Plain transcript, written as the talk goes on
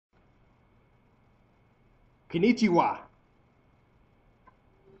Konnichiwa.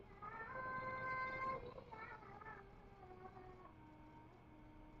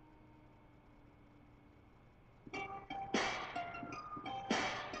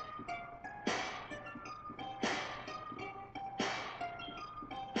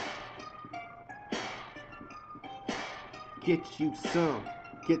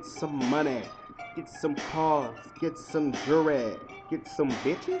 Get some money, get some cars, get some jewelry, get some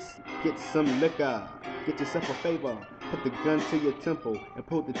bitches, get some liquor, get yourself a favor, put the gun to your temple and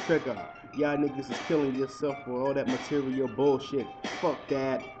pull the trigger. Y'all niggas is killing yourself for all that material bullshit. Fuck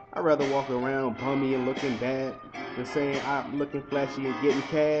that. I'd rather walk around bummy and looking bad than saying I'm looking flashy and getting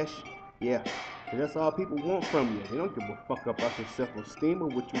cash. Yeah. That's all people want from you. They don't give a fuck about your self-esteem or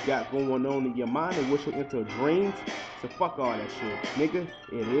what you got going on in your mind and what you're into dreams. So fuck all that shit, nigga.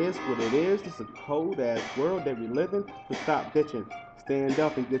 It is what it is. It's a cold-ass world that we live in. So stop bitching. Stand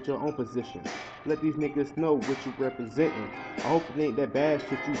up and get your own position. Let these niggas know what you representing. I hope it ain't that bad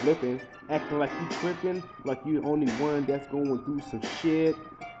shit you flipping. Acting like you tripping, like you the only one that's going through some shit.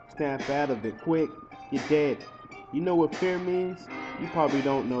 Snap out of it quick. You're dead. You know what fear means? You probably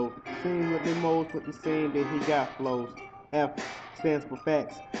don't know. Same with the modes with the same that he got flows. F stands for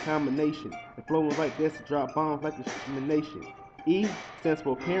facts, combination. And flowing like this, drop bombs like discrimination. E stands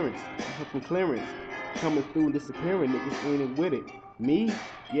for appearance, from clearance. Coming through and disappearing, niggas ain't with it. Me?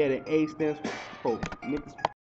 Yeah, the A stands for niggas